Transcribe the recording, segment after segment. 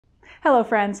Hello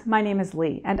friends, my name is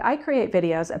Leigh and I create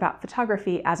videos about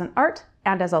photography as an art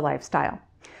and as a lifestyle.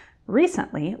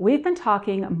 Recently, we've been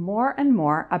talking more and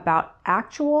more about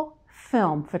actual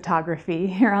film photography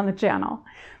here on the channel.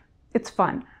 It's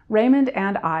fun. Raymond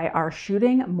and I are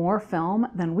shooting more film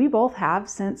than we both have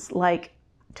since like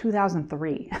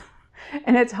 2003.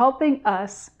 And it's helping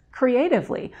us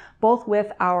creatively, both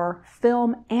with our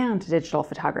film and digital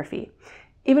photography,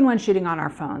 even when shooting on our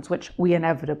phones, which we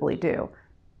inevitably do.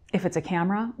 If it's a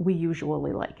camera, we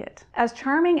usually like it. As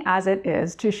charming as it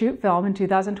is to shoot film in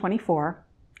 2024,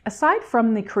 aside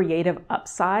from the creative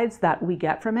upsides that we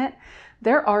get from it,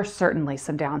 there are certainly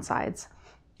some downsides.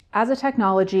 As a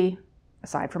technology,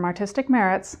 aside from artistic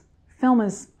merits, film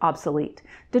is obsolete.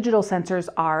 Digital sensors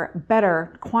are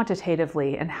better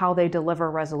quantitatively in how they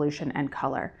deliver resolution and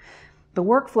color. The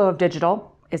workflow of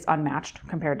digital is unmatched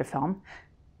compared to film.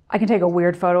 I can take a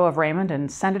weird photo of Raymond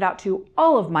and send it out to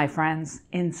all of my friends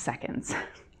in seconds.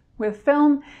 With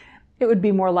film, it would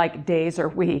be more like days or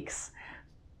weeks.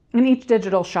 And each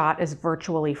digital shot is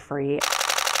virtually free.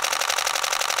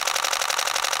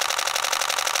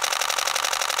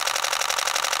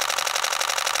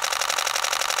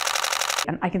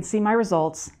 And I can see my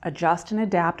results, adjust and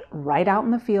adapt right out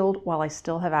in the field while I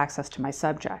still have access to my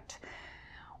subject.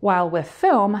 While with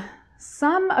film,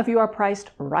 some of you are priced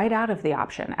right out of the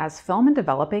option, as film and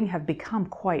developing have become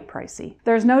quite pricey.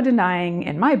 There's no denying,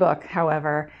 in my book,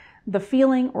 however, the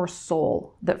feeling or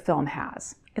soul that film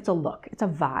has. It's a look, it's a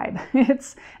vibe,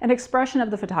 it's an expression of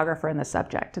the photographer and the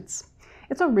subject. It's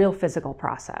a real physical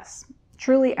process,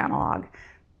 truly analog.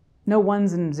 No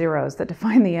ones and zeros that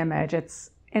define the image. It's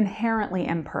inherently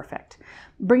imperfect,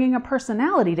 bringing a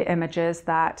personality to images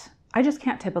that I just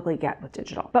can't typically get with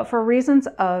digital. But for reasons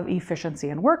of efficiency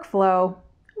and workflow,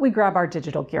 we grab our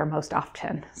digital gear most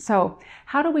often. So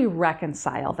how do we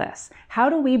reconcile this? How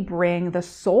do we bring the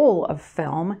soul of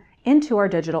film into our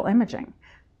digital imaging?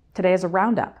 Today is a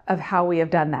roundup of how we have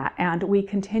done that, and we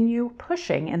continue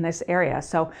pushing in this area,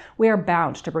 so we are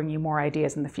bound to bring you more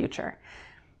ideas in the future.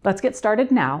 Let's get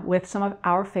started now with some of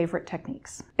our favorite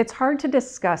techniques. It's hard to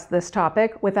discuss this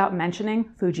topic without mentioning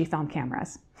Fujifilm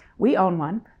cameras. We own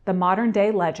one, the modern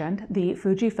day legend, the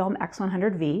Fujifilm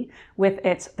X100V, with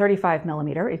its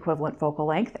 35mm equivalent focal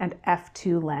length and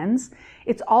f2 lens.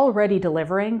 It's already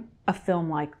delivering a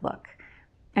film-like look.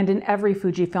 And in every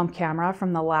Fujifilm camera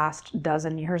from the last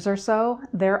dozen years or so,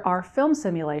 there are film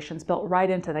simulations built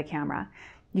right into the camera.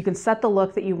 You can set the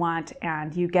look that you want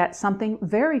and you get something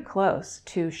very close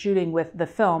to shooting with the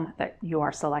film that you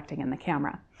are selecting in the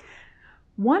camera.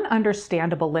 One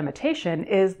understandable limitation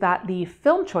is that the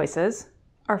film choices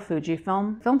are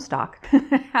Fujifilm film stock.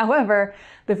 However,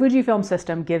 the Fujifilm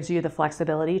system gives you the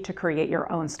flexibility to create your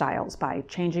own styles by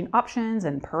changing options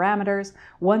and parameters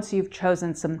once you've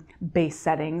chosen some base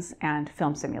settings and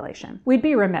film simulation. We'd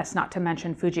be remiss not to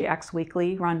mention Fuji X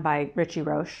Weekly, run by Richie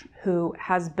Roche, who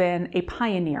has been a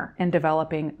pioneer in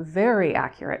developing very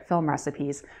accurate film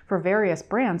recipes for various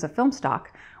brands of film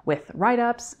stock, with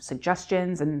write-ups,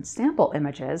 suggestions, and sample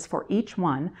images for each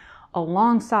one,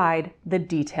 alongside the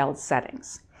detailed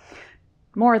settings.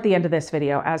 More at the end of this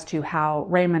video as to how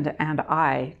Raymond and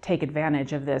I take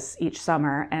advantage of this each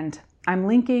summer, and I'm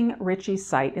linking Richie's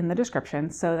site in the description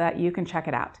so that you can check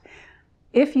it out.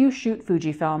 If you shoot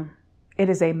Fujifilm, it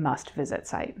is a must-visit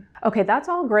site. Okay, that's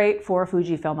all great for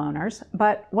Fujifilm owners,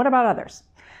 but what about others?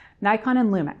 Nikon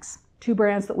and Lumix, two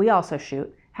brands that we also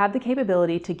shoot, have the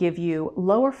capability to give you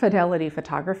lower fidelity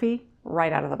photography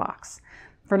right out of the box.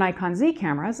 For Nikon Z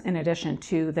cameras, in addition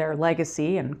to their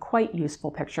legacy and quite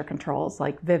useful picture controls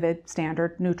like vivid,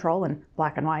 standard, neutral, and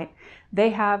black and white, they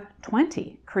have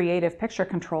 20 creative picture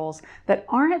controls that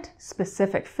aren't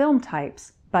specific film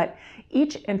types, but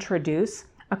each introduce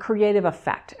a creative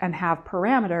effect and have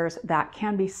parameters that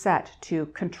can be set to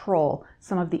control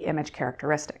some of the image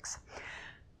characteristics.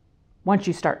 Once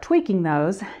you start tweaking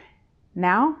those,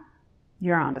 now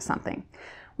you're onto something.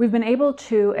 We've been able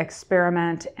to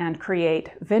experiment and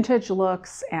create vintage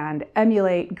looks and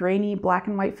emulate grainy black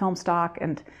and white film stock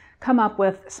and come up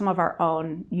with some of our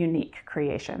own unique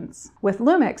creations. With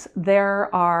Lumix,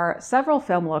 there are several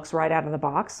film looks right out of the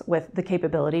box with the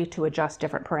capability to adjust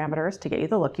different parameters to get you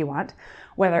the look you want,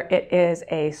 whether it is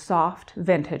a soft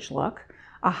vintage look,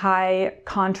 a high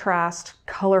contrast,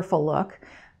 colorful look,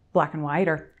 black and white,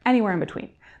 or anywhere in between.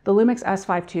 The Lumix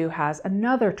S5 II has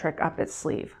another trick up its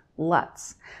sleeve,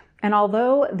 LUTs. And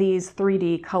although these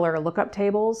 3D color lookup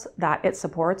tables that it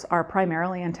supports are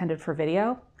primarily intended for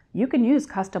video, you can use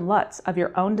custom LUTs of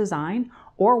your own design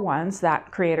or ones that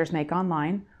creators make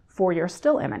online for your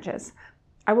still images.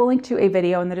 I will link to a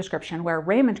video in the description where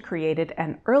Raymond created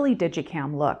an early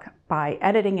Digicam look by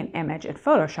editing an image in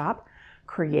Photoshop,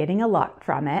 creating a LUT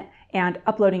from it, and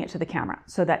uploading it to the camera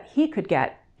so that he could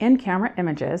get in-camera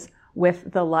images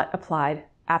with the LUT applied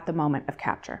at the moment of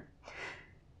capture.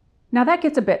 Now that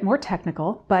gets a bit more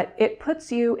technical, but it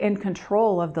puts you in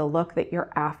control of the look that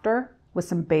you're after with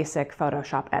some basic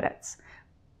Photoshop edits.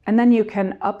 And then you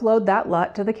can upload that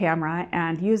LUT to the camera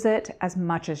and use it as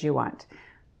much as you want.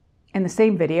 In the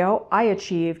same video, I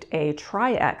achieved a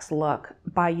tri-X look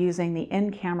by using the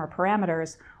in-camera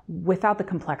parameters without the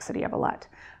complexity of a LUT.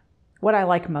 What I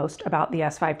like most about the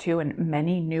S5 II and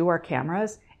many newer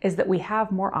cameras is that we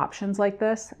have more options like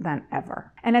this than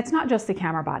ever. And it's not just the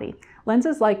camera body.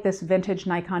 Lenses like this vintage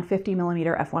Nikon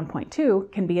 50mm f1.2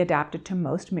 can be adapted to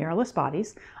most mirrorless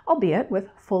bodies, albeit with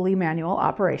fully manual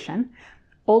operation.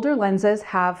 Older lenses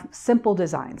have simple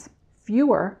designs,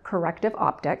 fewer corrective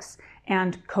optics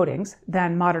and coatings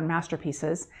than modern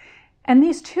masterpieces, and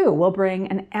these too will bring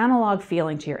an analog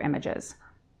feeling to your images.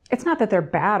 It's not that they're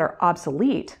bad or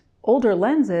obsolete. Older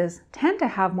lenses tend to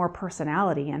have more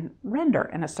personality and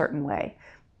render in a certain way.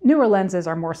 Newer lenses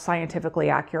are more scientifically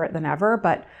accurate than ever,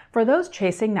 but for those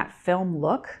chasing that film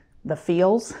look, the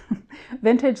feels,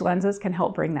 vintage lenses can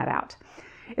help bring that out.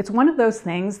 It's one of those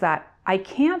things that I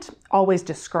can't always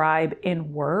describe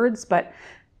in words, but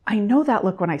I know that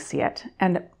look when I see it,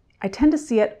 and I tend to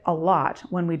see it a lot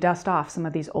when we dust off some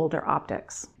of these older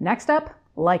optics. Next up,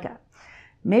 Leica.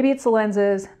 Maybe it's the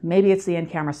lenses, maybe it's the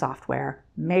in-camera software,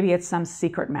 maybe it's some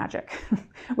secret magic.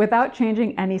 Without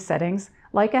changing any settings,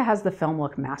 Leica has the film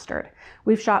look mastered.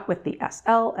 We've shot with the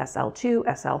SL, SL2,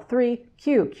 SL3,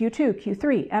 Q, Q2,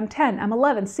 Q3, M10,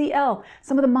 M11, CL,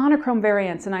 some of the monochrome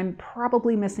variants, and I'm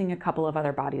probably missing a couple of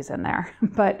other bodies in there.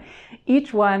 But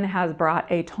each one has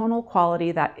brought a tonal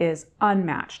quality that is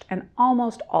unmatched and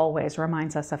almost always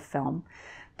reminds us of film.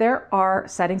 There are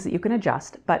settings that you can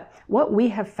adjust, but what we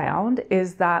have found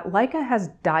is that Leica has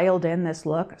dialed in this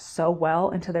look so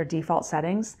well into their default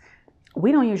settings,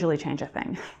 we don't usually change a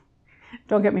thing.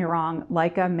 Don't get me wrong,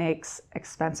 Leica makes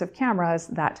expensive cameras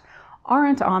that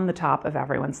aren't on the top of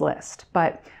everyone's list,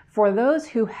 but for those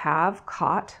who have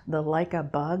caught the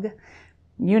Leica bug,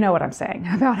 you know what I'm saying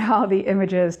about how the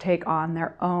images take on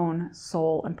their own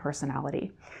soul and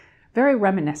personality. Very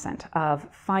reminiscent of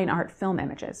fine art film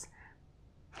images.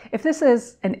 If this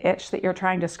is an itch that you're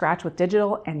trying to scratch with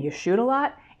digital and you shoot a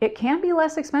lot, it can be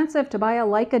less expensive to buy a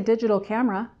Leica digital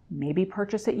camera, maybe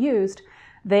purchase it used,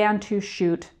 than to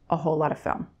shoot a whole lot of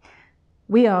film.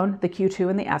 We own the Q2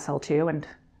 and the SL2, and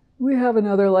we have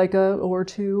another Leica or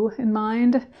two in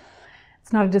mind.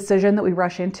 It's not a decision that we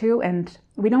rush into, and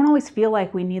we don't always feel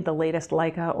like we need the latest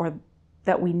Leica or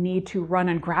that we need to run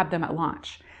and grab them at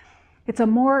launch. It's a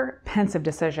more pensive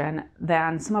decision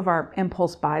than some of our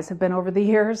impulse buys have been over the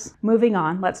years. Moving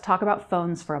on, let's talk about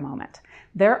phones for a moment.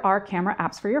 There are camera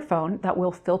apps for your phone that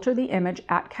will filter the image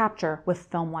at capture with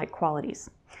film-like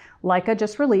qualities. Leica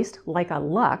just released Leica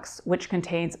Lux, which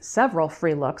contains several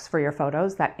free looks for your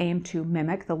photos that aim to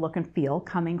mimic the look and feel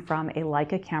coming from a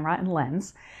Leica camera and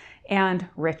lens. And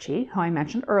Richie, who I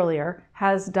mentioned earlier,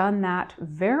 has done that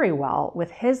very well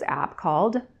with his app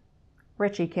called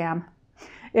Richie Cam.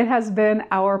 It has been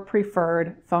our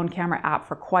preferred phone camera app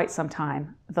for quite some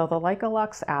time, though the Leica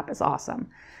Lux app is awesome.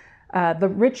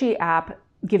 The Richie app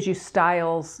gives you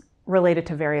styles related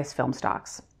to various film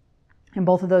stocks. In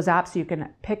both of those apps, you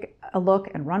can pick a look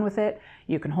and run with it.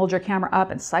 You can hold your camera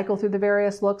up and cycle through the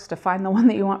various looks to find the one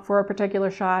that you want for a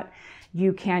particular shot.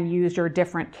 You can use your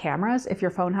different cameras if your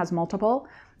phone has multiple.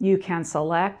 You can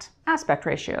select aspect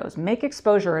ratios, make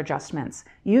exposure adjustments,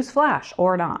 use flash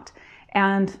or not,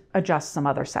 and adjust some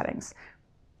other settings.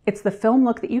 It's the film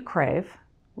look that you crave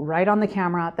right on the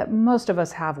camera that most of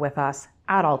us have with us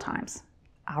at all times,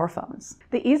 our phones.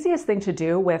 The easiest thing to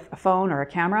do with a phone or a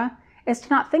camera is to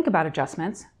not think about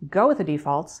adjustments, go with the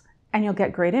defaults, and you'll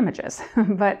get great images.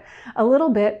 But a little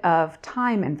bit of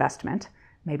time investment,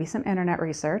 maybe some internet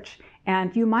research,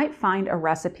 and you might find a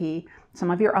recipe,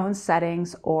 some of your own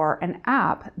settings, or an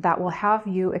app that will have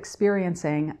you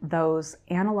experiencing those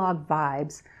analog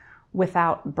vibes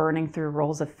without burning through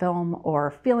rolls of film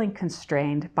or feeling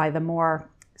constrained by the more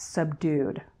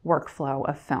subdued workflow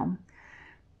of film.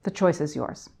 The choice is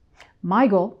yours. My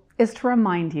goal is to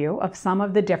remind you of some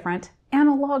of the different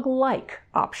analog-like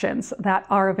options that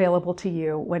are available to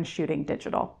you when shooting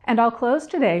digital. And I'll close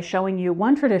today showing you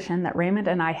one tradition that Raymond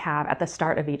and I have at the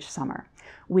start of each summer.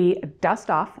 We dust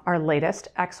off our latest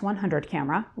X100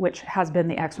 camera, which has been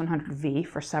the X100V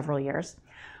for several years.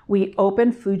 We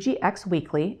open Fuji X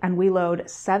Weekly and we load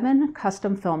 7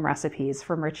 custom film recipes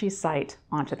from Richie's site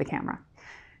onto the camera.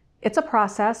 It's a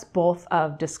process both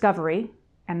of discovery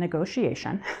and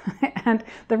negotiation. And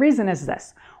the reason is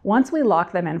this: once we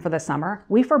lock them in for the summer,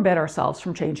 we forbid ourselves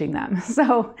from changing them.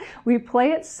 So we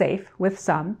play it safe with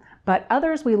some, but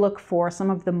others we look for some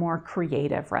of the more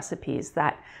creative recipes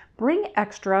that bring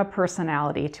extra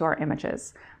personality to our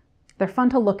images. They're fun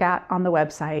to look at on the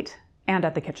website and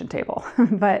at the kitchen table.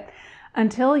 But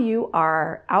until you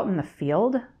are out in the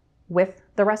field with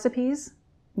the recipes,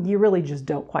 you really just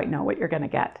don't quite know what you're going to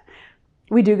get.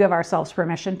 We do give ourselves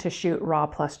permission to shoot RAW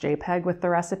plus JPEG with the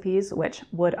recipes, which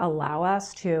would allow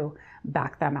us to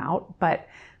back them out. But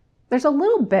there's a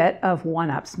little bit of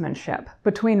one-upsmanship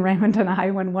between Raymond and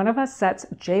I when one of us sets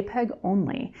JPEG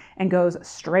only and goes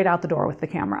straight out the door with the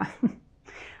camera.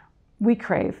 We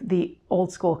crave the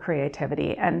old school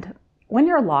creativity, and when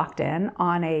you're locked in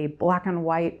on a black and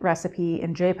white recipe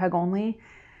in JPEG only,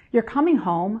 you're coming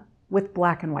home with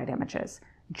black and white images,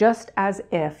 just as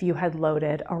if you had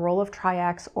loaded a roll of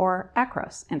Tri-X or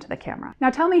Acros into the camera. Now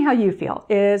tell me how you feel.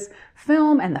 Is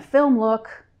film and the film look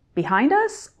behind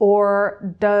us,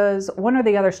 or does one or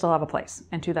the other still have a place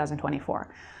in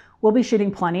 2024? We'll be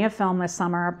shooting plenty of film this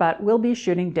summer, but we'll be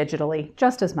shooting digitally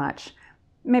just as much,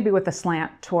 maybe with a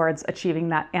slant towards achieving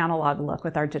that analog look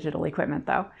with our digital equipment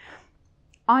though.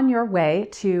 On your way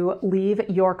to leave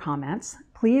your comments,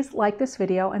 please like this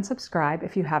video and subscribe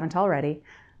if you haven't already.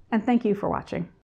 And thank you for watching.